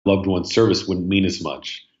loved one's service wouldn't mean as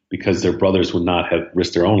much because their brothers would not have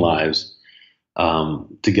risked their own lives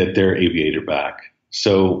to get their aviator back.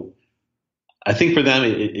 So I think for them,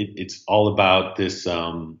 it's all about this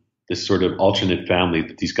this sort of alternate family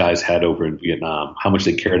that these guys had over in Vietnam, how much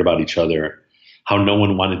they cared about each other, how no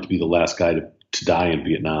one wanted to be the last guy to die in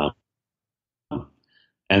Vietnam.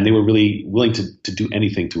 And they were really willing to do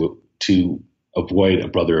anything to avoid a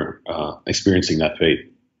brother experiencing that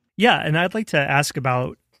fate. Yeah, and I'd like to ask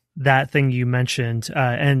about that thing you mentioned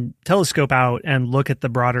and telescope out and look at the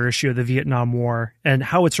broader issue of the Vietnam War and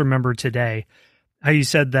how it's remembered today. How you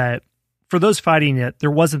said that for those fighting it,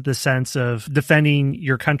 there wasn't the sense of defending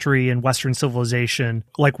your country and Western civilization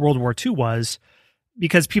like World War II was,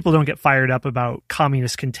 because people don't get fired up about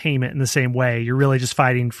communist containment in the same way. You're really just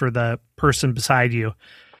fighting for the person beside you.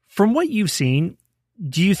 From what you've seen,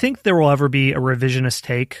 do you think there will ever be a revisionist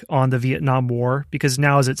take on the Vietnam War? Because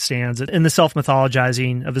now as it stands, in the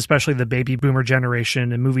self-mythologizing of especially the baby boomer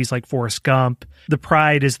generation and movies like Forrest Gump, the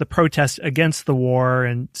pride is the protest against the war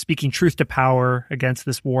and speaking truth to power against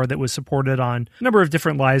this war that was supported on a number of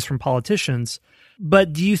different lies from politicians.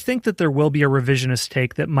 But do you think that there will be a revisionist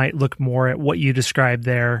take that might look more at what you described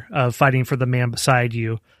there of fighting for the man beside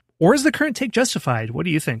you? Or is the current take justified? What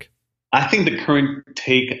do you think? I think the current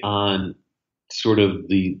take on sort of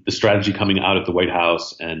the strategy coming out of the White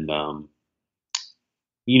House and, how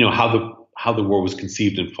the war was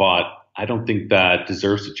conceived and fought, I don't think that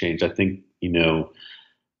deserves to change. I think,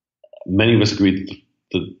 many of us agree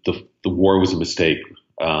that the war was a mistake.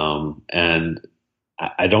 And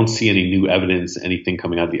I don't see any new evidence, anything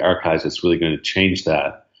coming out of the archives that's really going to change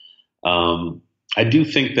that. I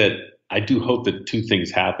do hope that two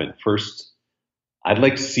things happen. First, I'd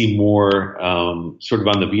like to see more sort of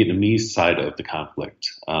on the Vietnamese side of the conflict.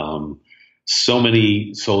 So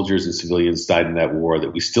many soldiers and civilians died in that war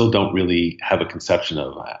that we still don't really have a conception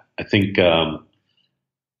of. I think,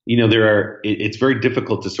 it's very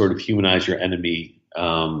difficult to sort of humanize your enemy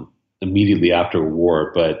immediately after a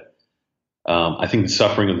war, but I think the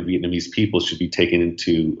suffering of the Vietnamese people should be taken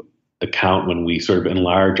into account when we sort of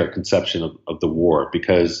enlarge our conception of the war,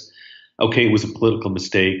 because, okay, it was a political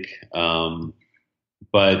mistake,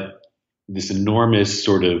 but this enormous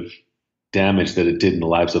sort of damage that it did in the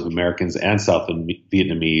lives of Americans and South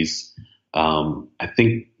Vietnamese, I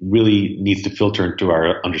think really needs to filter into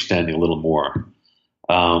our understanding a little more.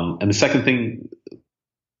 And the second thing,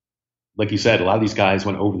 like you said, a lot of these guys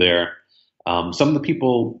went over there. Some of the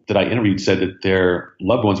people that I interviewed said that their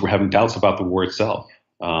loved ones were having doubts about the war itself.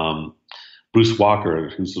 Bruce Walker,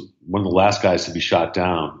 who's one of the last guys to be shot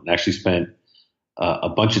down, actually spent a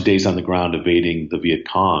bunch of days on the ground evading the Viet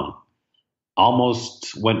Cong,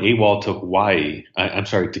 almost went AWOL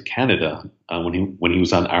to Canada when he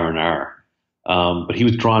was on R&R. But he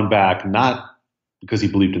was drawn back not because he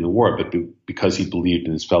believed in the war, but because he believed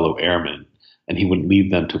in his fellow airmen, and he wouldn't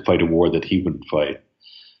leave them to fight a war that he wouldn't fight.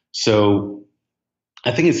 So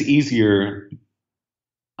I think it's easier,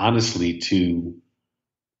 honestly, to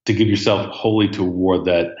give yourself wholly to a war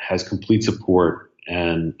that has complete support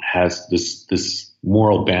and has this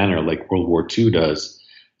moral banner like World War II does.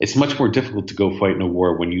 It's much more difficult to go fight in a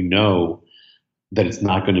war when you know that it's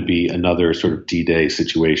not going to be another sort of D-Day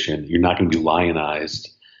situation. You're not going to be lionized,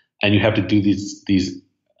 and you have to do these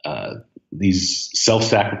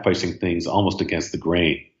self-sacrificing things almost against the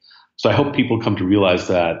grain. So I hope people come to realize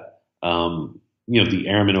that the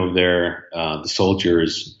airmen over there, the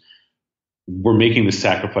soldiers, were making the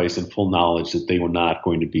sacrifice in full knowledge that they were not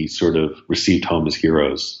going to be sort of received home as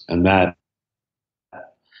heroes, and that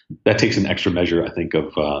takes an extra measure, I think,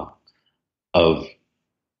 of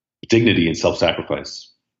dignity and self-sacrifice.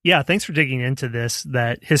 Yeah, thanks for digging into this,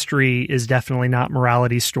 that history is definitely not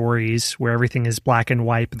morality stories where everything is black and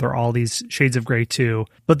white, but there are all these shades of gray too.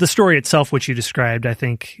 But the story itself, which you described, I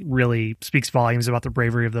think really speaks volumes about the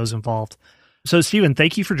bravery of those involved. So, Stephan,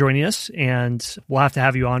 thank you for joining us, and we'll have to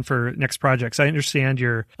have you on for next projects. I understand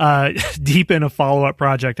you're deep in a follow-up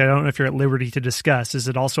project. I don't know if you're at liberty to discuss. Is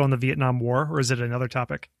it also on the Vietnam War, or is it another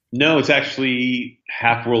topic? No, it's actually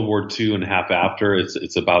half World War II and half after.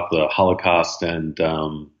 It's about the Holocaust and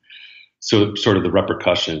sort of the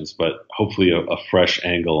repercussions, but hopefully a fresh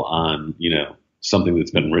angle on something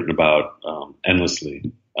that's been written about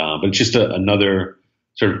endlessly. But it's just another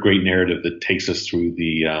sort of great narrative that takes us through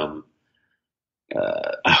the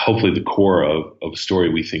hopefully the core of a story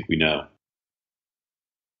we think we know.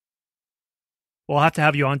 We'll have to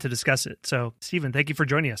have you on to discuss it. So, Stephan, thank you for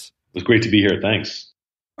joining us. It was great to be here. Thanks.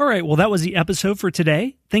 All right. Well, that was the episode for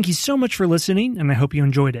today. Thank you so much for listening, and I hope you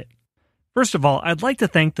enjoyed it. First of all, I'd like to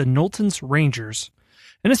thank the Knowlton's Rangers,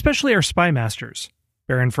 and especially our spy masters,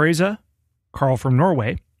 Baron Freyza, Carl from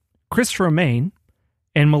Norway, Chris Romaine,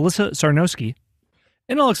 and Melissa Sarnowski,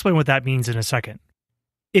 and I'll explain what that means in a second.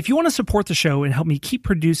 If you want to support the show and help me keep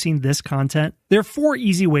producing this content, there are 4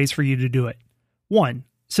 easy ways for you to do it. 1.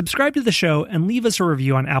 Subscribe to the show and leave us a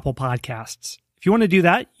review on Apple Podcasts. If you want to do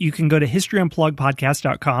that, you can go to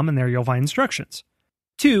historyunpluggedpodcast.com and there you'll find instructions.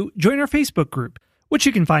 2. Join our Facebook group, which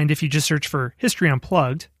you can find if you just search for History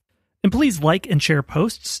Unplugged. And please like and share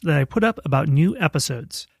posts that I put up about new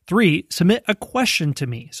episodes. 3. Submit a question to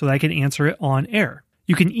me so that I can answer it on air.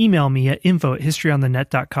 You can email me at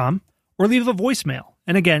info@historyonthenet.com or leave a voicemail.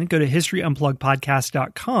 And again, go to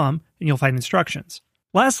historyunpluggedpodcast.com and you'll find instructions.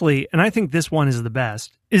 Lastly, and I think this one is the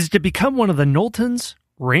best, is to become one of the Knowlton's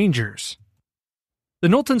Rangers. The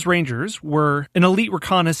Knowlton's Rangers were an elite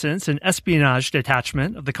reconnaissance and espionage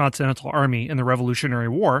detachment of the Continental Army in the Revolutionary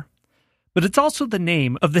War, but it's also the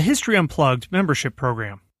name of the History Unplugged membership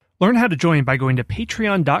program. Learn how to join by going to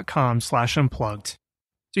patreon.com/unplugged.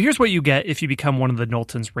 So here's what you get if you become one of the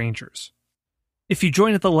Knowlton's Rangers. If you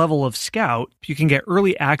join at the level of Scout, you can get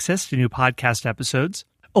early access to new podcast episodes,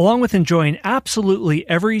 along with enjoying absolutely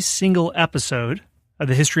every single episode of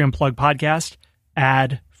the History Unplugged podcast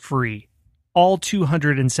ad-free. All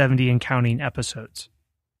 270 and counting episodes.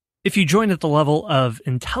 If you join at the level of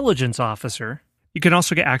Intelligence Officer, you can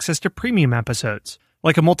also get access to premium episodes,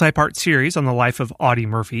 like a multi-part series on the life of Audie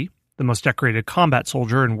Murphy, the most decorated combat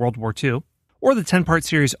soldier in World War II, or the 10-part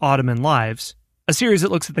series Ottoman Lives, a series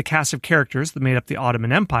that looks at the cast of characters that made up the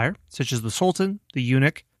Ottoman Empire, such as the Sultan, the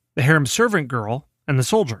Eunuch, the harem servant girl, and the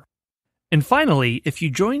soldier. And finally, if you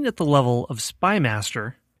join at the level of Spy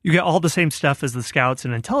Master, you get all the same stuff as the Scouts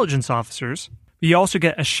and Intelligence Officers, but you also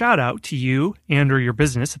get a shout-out to you and or your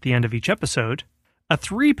business at the end of each episode, a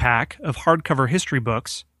 3-pack of hardcover history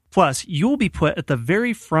books, plus you will be put at the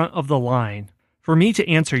very front of the line for me to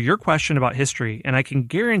answer your question about history, and I can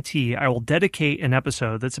guarantee I will dedicate an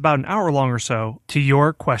episode that's about an hour long or so to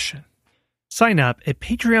your question. Sign up at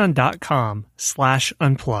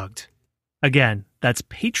patreon.com/unplugged. Again, that's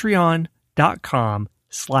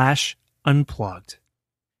patreon.com/unplugged.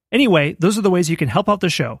 Anyway, those are the ways you can help out the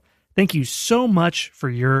show. Thank you so much for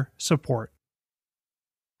your support.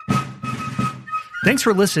 Thanks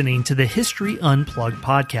for listening to the History Unplugged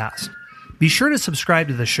podcast. Be sure to subscribe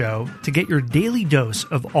to the show to get your daily dose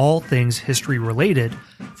of all things history related,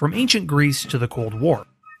 from ancient Greece to the Cold War.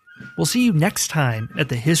 We'll see you next time at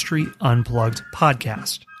the History Unplugged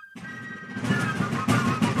podcast.